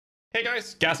Hey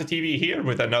guys, GHAZZY TV here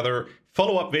with another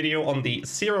follow-up video on the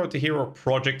Zero to Hero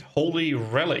project Holy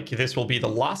Relic. This will be the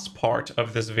last part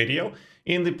of this video.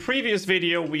 In the previous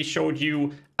video, we showed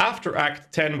you after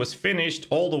Act 10 was finished,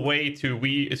 all the way to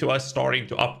us starting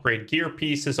to upgrade gear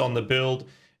pieces on the build.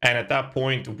 And at that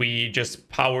point, we just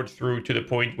powered through to the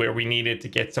point where we needed to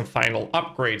get some final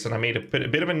upgrades. And I made a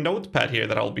bit of a notepad here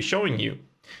that I'll be showing you.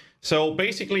 So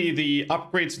basically, the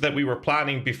upgrades that we were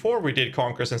planning before we did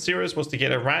Conquerors and Sirus was to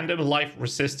get a random life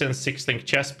resistance 6-link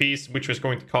chest piece, which was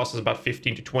going to cost us about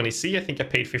 15 to 20 C. I think I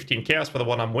paid 15 chaos for the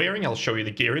one I'm wearing. I'll show you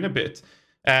the gear in a bit.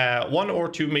 1 or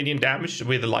 2 million damage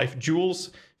with the life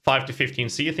jewels, 5 to 15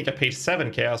 C. I think I paid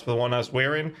 7 chaos for the one I was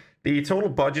wearing. The total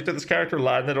budget of this character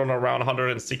landed on around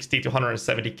 160 to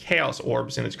 170 chaos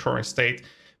orbs in its current state.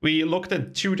 We looked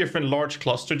at 2 different large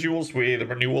cluster jewels with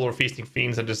Renewal or Feasting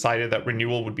Fiends and decided that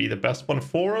Renewal would be the best one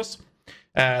for us.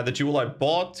 The jewel I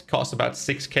bought cost about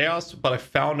 6 chaos, but I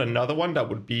found another one that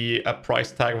would be a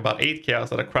price tag of about 8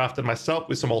 chaos that I crafted myself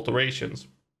with some alterations.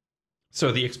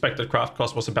 So the expected craft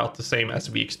cost was about the same as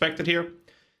we expected here.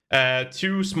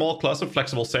 2 small cluster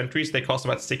flexible sentries, they cost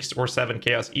about 6 or 7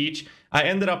 chaos each. I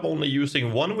ended up only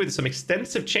using one with some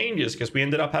extensive changes because we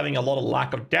ended up having a lot of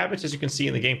lack of damage, as you can see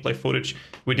in the gameplay footage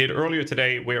we did earlier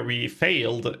today, where we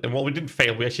failed. And well, we didn't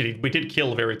fail, we did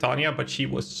kill Veritania, but she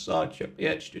was such a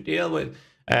bitch to deal with.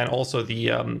 And also the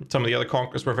some of the other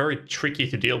conquerors were very tricky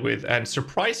to deal with, and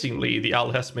surprisingly the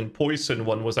Alhesmin Poison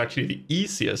one was actually the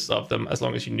easiest of them, as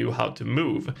long as you knew how to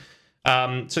move.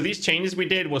 So these changes we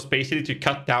did was basically to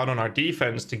cut down on our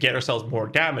defense to get ourselves more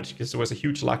damage, because there was a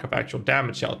huge lack of actual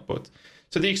damage output.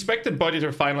 So the expected budget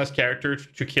for finalized character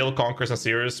to kill Conquerors and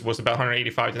Sirus was about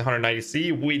 185 to 190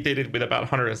 C. We did it with about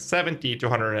 170 to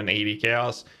 180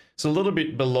 chaos. So a little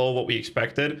bit below what we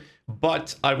expected.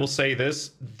 But I will say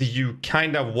this, you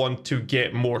kind of want to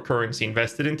get more currency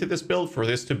invested into this build for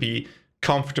this to be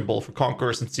comfortable for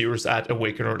Conquerors and Sirus at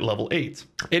Awakener level 8.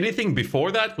 Anything before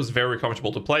that was very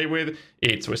comfortable to play with.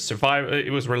 It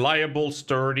was reliable,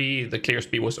 sturdy, the clear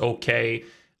speed was okay.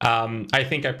 I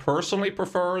think I personally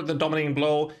prefer the Dominating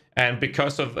Blow, and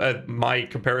because of my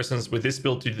comparisons with this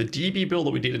build to the DB build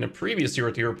that we did in a previous Zero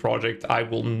to Hero project, I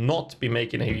will not be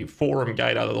making a forum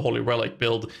guide out of the Holy Relic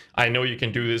build. I know you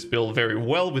can do this build very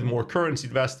well with more currency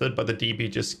invested, but the DB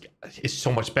just is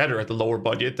so much better at the lower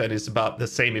budget, and is about the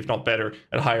same, if not better,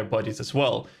 at higher budgets as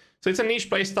well. So it's a niche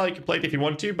playstyle, you can play it if you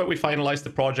want to, but we finalized the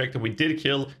project and we did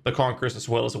kill the Conquerors as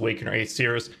well as Awakener A8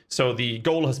 Sirus. So the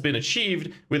goal has been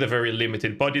achieved with a very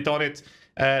limited budget on it.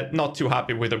 Not too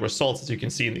happy with the results, as you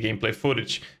can see in the gameplay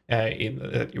footage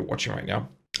that you're watching right now.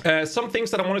 Some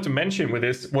things that I wanted to mention with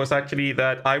this was actually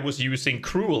that I was using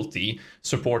Cruelty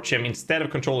support gem instead of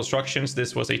Control Instructions.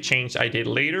 This was a change I did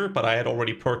later, but I had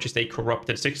already purchased a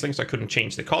corrupted 6-link, so I couldn't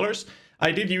change the colors.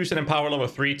 I did use an Empower level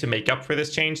 3 to make up for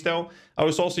this change though. I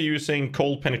was also using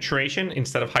Cold Penetration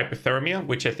instead of Hypothermia,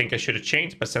 which I think I should have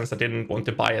changed, but since I didn't want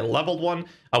to buy a leveled one,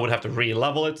 I would have to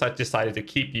re-level it, so I decided to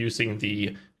keep using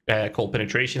the Cold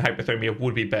Penetration. Hypothermia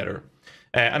would be better.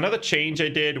 Another change I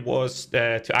did was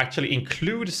to actually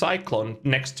include Cyclone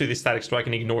next to the Static Strike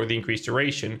and ignore the increased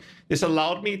duration. This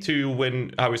allowed me to,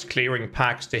 when I was clearing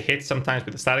packs, to hit sometimes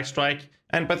with the Static Strike,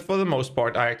 but for the most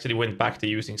part I actually went back to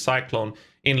using Cyclone.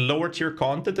 In lower tier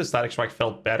content, the Static Strike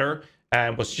felt better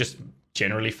and was just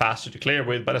generally faster to clear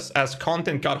with, but as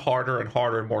content got harder and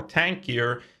harder and more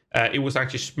tankier, it was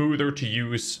actually smoother to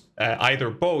use either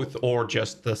both or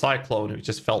just the Cyclone. It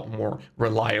just felt more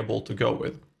reliable to go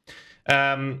with.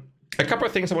 A couple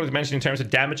of things I wanted to mention in terms of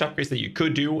damage upgrades that you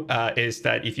could do is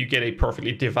that if you get a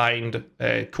perfectly divined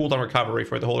cooldown recovery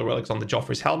for the Holy Relics on the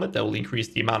Joffrey's helmet, that will increase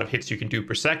the amount of hits you can do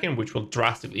per second, which will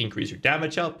drastically increase your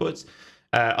damage outputs.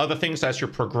 Other things as you're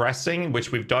progressing,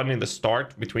 which we've done in the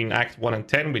start between Act 1 and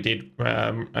 10, we did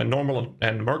a normal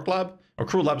and Merc Lab, or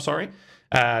Cruel Lab, sorry,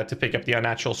 to pick up the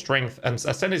unnatural strength and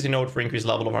ascendancy node for increased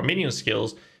level of our minion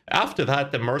skills. After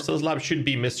that, the Merciless Lab should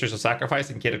be Mistress of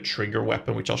Sacrifice and get a trigger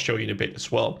weapon, which I'll show you in a bit as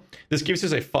well. This gives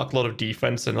us a fuckload of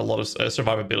defense and a lot of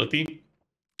survivability.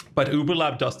 But Uber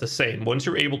Lab does the same. Once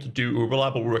you're able to do Uber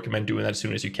Lab, I would recommend doing that as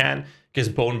soon as you can, because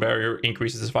Bone Barrier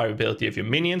increases the survivability of your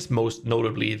minions, most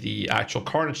notably the actual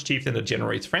Carnage Chieftain that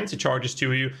generates Frenzy charges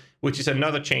to you, which is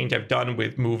another change I've done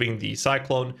with moving the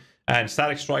Cyclone and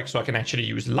Static Strike, so I can actually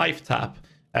use Life Tap,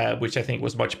 which I think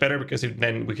was much better, because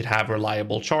then we could have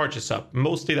reliable charges up.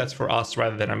 Mostly that's for us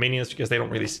rather than our minions, because they don't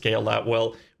really scale that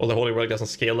well. Well, the Holy Relic doesn't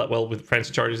scale that well with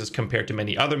Frenzy charges as compared to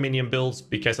many other minion builds,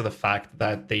 because of the fact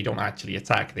that they don't actually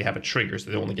attack. They have a trigger, so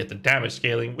they only get the damage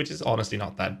scaling, which is honestly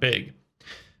not that big.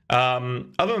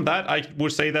 Other than that, I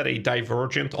would say that a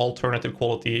divergent alternative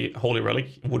quality Holy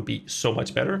Relic would be so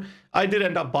much better. I did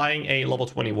end up buying a level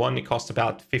 21. It cost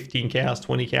about 15 chaos,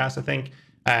 20 chaos, I think.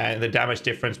 And the damage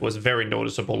difference was very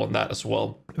noticeable on that as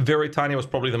well. Veritania was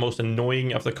probably the most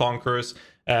annoying of the Conquerors,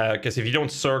 because if you don't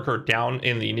Zerg her down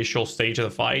in the initial stage of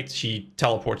the fight, she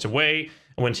teleports away.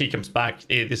 And when she comes back,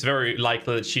 it is very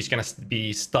likely that she's going to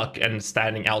be stuck and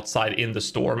standing outside in the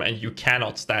storm, and you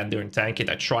cannot stand there and tank it.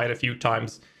 I tried a few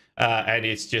times. And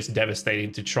it's just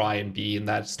devastating to try and be in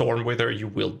that storm with her. You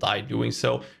will die doing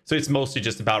so. So it's mostly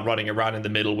just about running around in the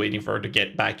middle, waiting for her to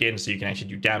get back in so you can actually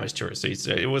do damage to her. So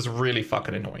it was really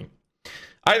fucking annoying.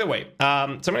 Either way, so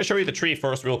I'm going to show you the tree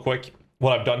first real quick,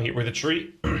 what I've done here with the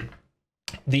tree.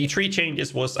 The tree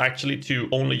changes was actually to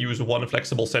only use one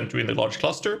flexible sentry in the large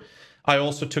cluster. I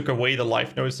also took away the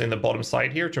life nodes in the bottom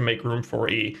side here to make room for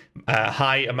a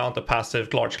high amount of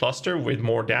passive large cluster with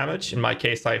more damage. In my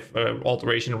case, I've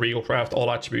alteration, regal craft, all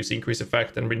attributes, increase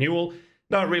effect, and renewal.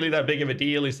 Not really that big of a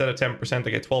deal. Instead of 10%, I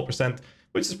get 12%,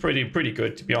 which is pretty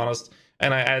good, to be honest.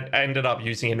 And I ended up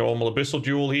using a normal abyssal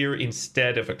jewel here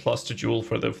instead of a cluster jewel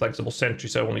for the flexible sentry,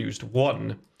 so I only used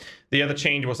one. The other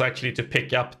change was actually to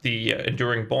pick up the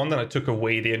enduring bond, and I took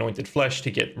away the anointed flesh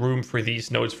to get room for these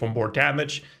nodes for more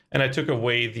damage. And I took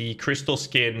away the crystal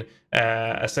skin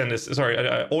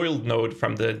oiled node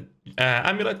from the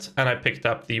amulet, and I picked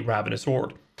up the ravenous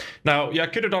horde. Now, yeah, I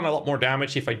could have done a lot more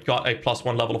damage if I got a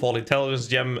 +1 level of all intelligence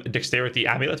gem dexterity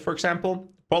amulet, for example.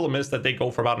 Problem is that they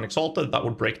go for about an exalted. That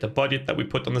would break the budget that we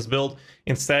put on this build.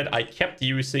 Instead, I kept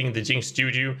using the Jinx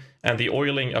Juju, and the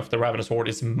oiling of the ravenous horde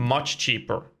is much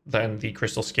cheaper than the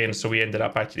crystal skin, so we ended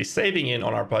up actually saving in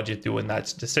on our budget doing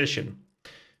that decision.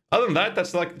 Other than that,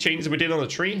 that's like the changes we did on the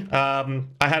tree. I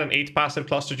had an 8 passive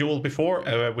cluster jewel before,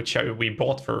 which we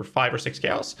bought for 5 or 6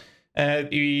 chaos.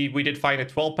 We did find a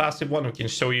 12 passive one. We can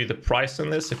show you the price on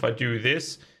this. If I do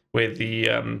this with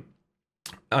the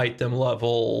item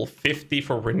level 50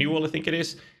 for renewal, I think it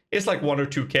is. It's like 1 or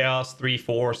 2 chaos, 3,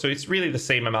 4. So it's really the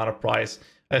same amount of price.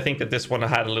 I think that this one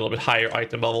had a little bit higher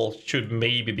item level. Should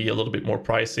maybe be a little bit more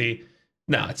pricey.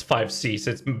 No, it's 5C,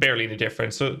 so it's barely any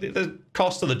difference. So the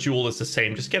cost of the jewel is the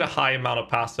same. Just get a high amount of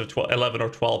passive, 11 or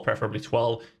 12, preferably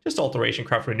 12. Just alteration,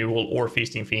 craft renewal, or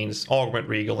feasting fiends, augment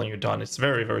regal, and you're done. It's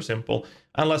very, very simple.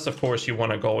 Unless, of course, you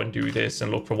want to go and do this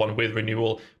and look for one with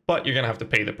renewal, but you're going to have to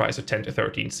pay the price of 10 to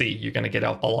 13C. You're going to get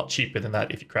out a lot cheaper than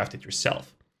that if you craft it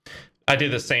yourself. I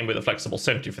did the same with a flexible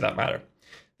sentry for that matter.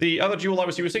 The other jewel I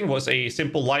was using was a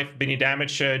simple life mini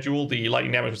damage jewel. The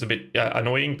lightning damage was a bit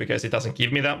annoying because it doesn't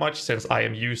give me that much since I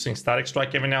am using static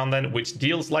strike every now and then, which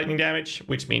deals lightning damage,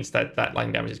 which means that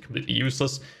lightning damage is completely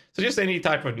useless. So just any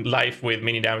type of life with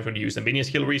mini damage when you use a minion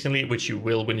skill recently, which you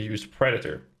will when you use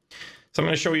Predator. So I'm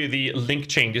going to show you the link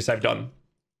changes I've done.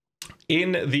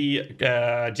 In the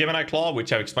Gemini Claw,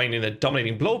 which I've explained in the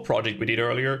Dominating Blow project we did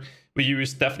earlier, we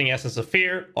use Deafening Essence of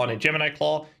Fear on a Gemini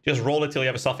Claw. Just roll it till you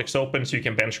have a suffix open so you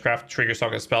can benchcraft, trigger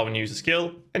socket spell when you use a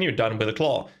skill, and you're done with a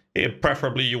Claw.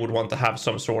 Preferably, you would want to have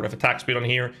some sort of attack speed on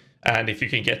here, and if you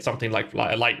can get something like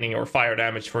lightning or fire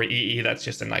damage for EE, that's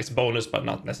just a nice bonus, but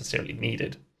not necessarily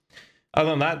needed.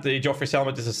 Other than that, the Joffrey's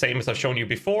helmet is the same as I've shown you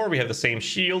before. We have the same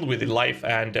shield with the life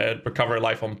and recover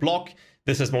life on block.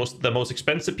 This is the most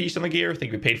expensive piece on the gear. I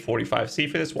think we paid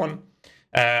 45C for this one.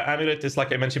 Amulet is,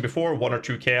 like I mentioned before, 1 or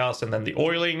 2 chaos, and then the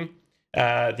oiling.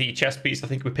 The chest piece, I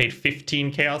think we paid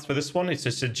 15 chaos for this one. It's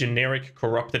just a generic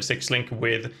corrupted 6-link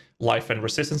with life and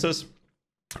resistances.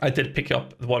 I did pick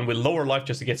up the one with lower life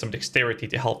just to get some dexterity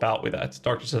to help out with that.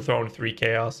 Darkness of the Throne, 3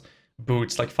 chaos.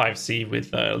 Boots, like 5C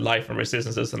with life and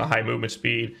resistances and a high movement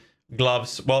speed.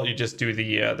 Gloves, well, you just do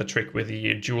the trick with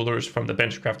the jewelers from the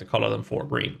benchcraft to color them 4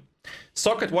 green.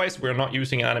 Socket-wise, we're not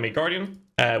using an Enemy Guardian.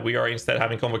 We are instead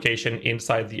having Convocation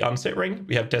inside the Unset Ring.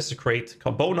 We have Desecrate,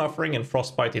 Bone Offering, and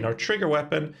Frostbite in our trigger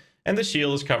weapon. And the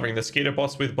shield is covering the Skater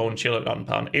Boss with Bone Chill and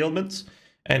Unbound Ailments.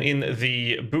 And in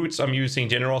the boots, I'm using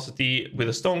Generosity with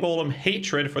a Stone Golem,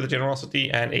 Hatred for the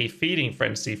Generosity, and a Feeding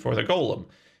Frenzy for the Golem.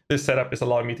 This setup is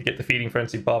allowing me to get the Feeding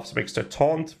Frenzy buffs mixed to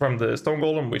Taunt from the Stone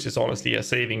Golem, which is honestly a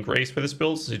saving grace for this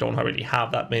build, since you don't already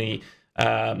have that many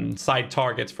side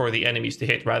targets for the enemies to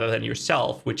hit rather than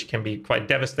yourself, which can be quite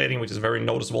devastating, which is very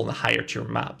noticeable in the higher tier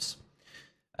maps.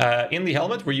 In the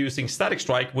helmet, we're using Static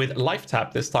Strike with Life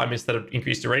Tap this time instead of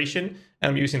increased duration,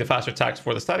 and I'm using the faster attacks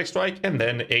for the Static Strike and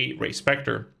then a Ray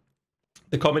Spectre.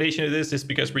 The combination of this is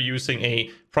because we're using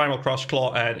a Primal Crush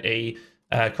Claw and a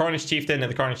Carnage Chieftain,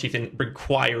 and the Carnage Chieftain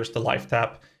requires the Life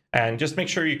Tap. And just make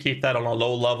sure you keep that on a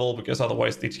low level, because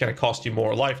otherwise it's going to cost you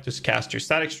more life to cast your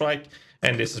Static Strike.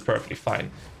 and this is perfectly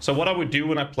fine. So what I would do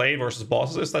when I play versus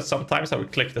bosses is that sometimes I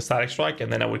would click the static strike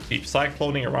and then I would keep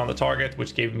cycloning around the target,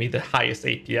 which gave me the highest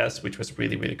APS, which was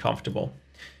really, really comfortable.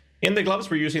 In the gloves,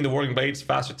 we're using the whirling blades,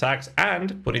 fast attacks,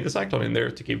 and putting the cyclone in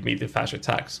there to give me the faster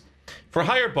attacks. For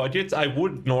higher budgets, I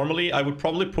would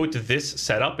probably put this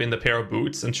setup in the pair of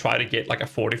boots and try to get like a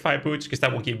 45 boots, because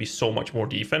that will give me so much more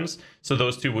defense. So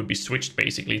those two would be switched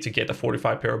basically to get a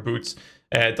 45 pair of boots.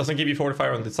 It doesn't give you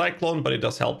 45 on the cyclone, but it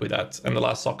does help with that. And the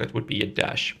last socket would be a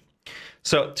dash.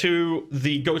 So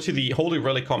go to the Holy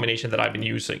Relic combination that I've been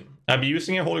using. I've been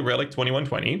using a Holy Relic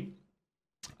 2120.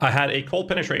 I had a cold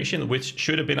penetration, which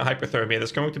should have been a hyperthermia.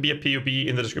 There's going to be a POB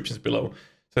in the descriptions below.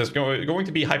 So there's going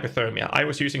to be hyperthermia. I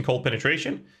was using cold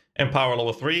penetration and power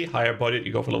level 3. Higher budget,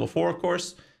 you go for level 4, of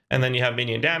course. And then you have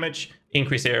minion damage,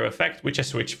 increased area of effect, which I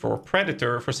switched for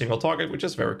Predator for single target, which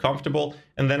is very comfortable.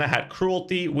 And then I had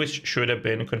Cruelty, which should have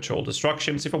been Controlled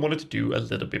Destructions if I wanted to do a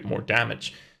little bit more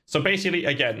damage. So basically,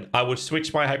 again, I would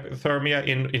switch my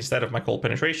hyperthermia instead of my cold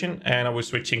penetration, and I was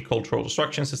switching Controlled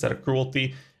Destructions instead of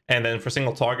Cruelty. And then for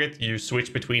single target, you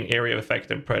switch between area of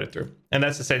effect and Predator. And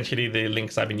that's essentially the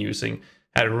links I've been using.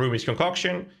 Had a Rumi's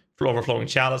Concoction, Overflowing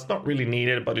Chalice, not really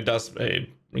needed, but it does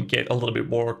get a little bit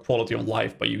more quality of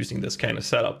life by using this kind of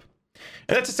setup.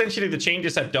 And that's essentially the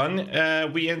changes I've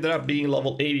done. We ended up being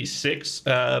level 86.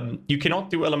 You cannot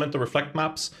do Elemental Reflect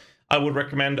maps. I would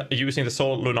recommend using the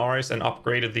Soul Lunaris and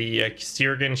upgrade the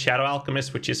Sirgan Shadow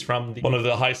Alchemist, which is from one of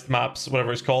the heist maps,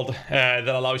 whatever it's called, that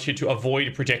allows you to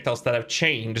avoid projectiles that have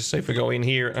changed. So if we go in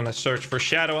here and I search for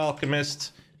Shadow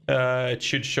Alchemist, it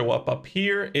should show up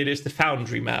here. It is the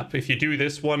Foundry map. If you do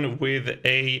this one with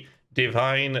a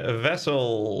Divine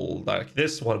Vessel like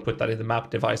this one, put that in the map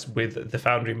device with the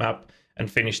Foundry map and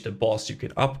finish the boss, you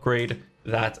can upgrade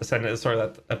that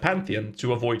Pantheon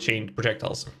to avoid chained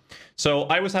projectiles. So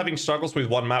I was having struggles with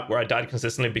one map where I died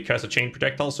consistently because of chained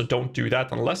projectiles, so don't do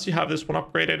that unless you have this one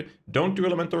upgraded. Don't do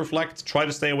Elemental Reflect. Try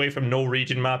to stay away from no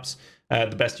region maps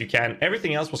the best you can.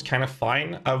 Everything else was kind of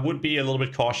fine. I would be a little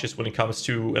bit cautious when it comes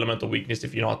to Elemental Weakness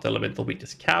if you're not Elemental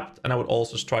Weakness capped, and I would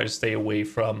also try to stay away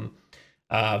from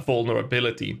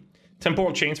vulnerability.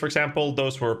 Temporal Chains, for example,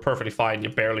 those were perfectly fine. You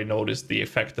barely noticed the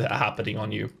effect happening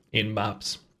on you in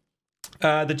maps.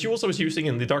 The jewels I was using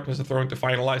in the Darkness of Throne to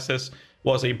finalize this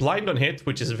was a blind on hit,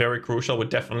 which is very crucial. Would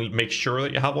definitely make sure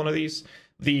that you have one of these.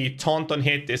 The taunt on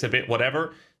hit is a bit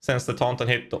whatever, since the taunt on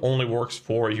hit only works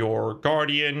for your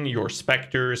Guardian, your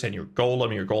Spectres, and your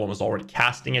Golem. Your Golem was already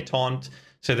casting a taunt,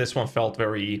 so this one felt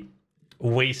very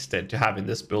wasted to have in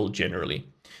this build generally.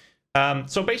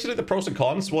 So basically the pros and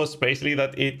cons was basically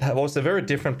that it was a very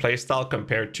different playstyle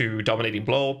compared to Dominating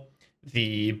Blow.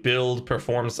 The build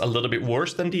performs a little bit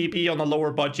worse than DB on a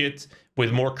lower budget.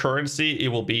 With more currency, it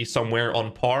will be somewhere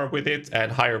on par with it,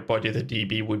 and higher budget, the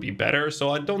DB would be better. So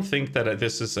I don't think that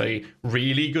this is a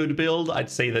really good build.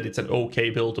 I'd say that it's an okay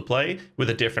build to play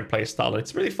with a different playstyle.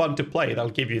 It's really fun to play, I'll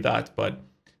give you that, but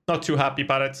not too happy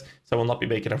about it. So I will not be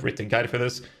making a written guide for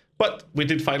this. But we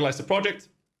did finalize the project.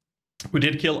 We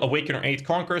did kill Awakener 8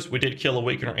 Conquerors. We did kill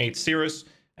Awakener 8 Sirus.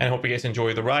 And I hope you guys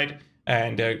enjoy the ride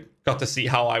and got to see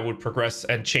how I would progress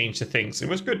and change the things. It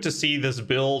was good to see this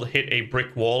build hit a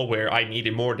brick wall where I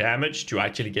needed more damage to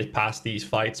actually get past these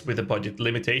fights with the budget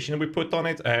limitation we put on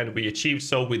it, and we achieved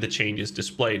so with the changes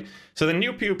displayed. So the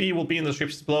new POB will be in the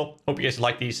description below. Hope you guys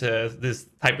like this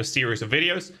type of series of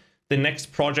videos. The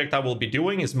next project I will be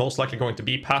doing is most likely going to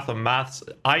be Path of Math's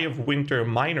Eye of Winter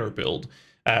Minor build,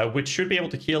 which should be able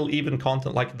to kill even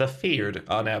content like The Feared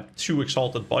on a 2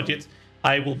 Exalted budget.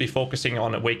 I will be focusing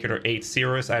on Awakener 8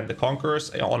 Sirus and the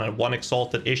Conquerors on a 1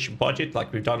 Exalted-ish budget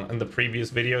like we've done in the previous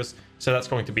videos. So that's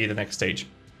going to be the next stage.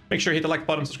 Make sure you hit the like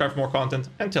button, subscribe for more content.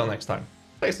 Until next time,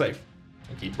 stay safe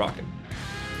and keep rocking.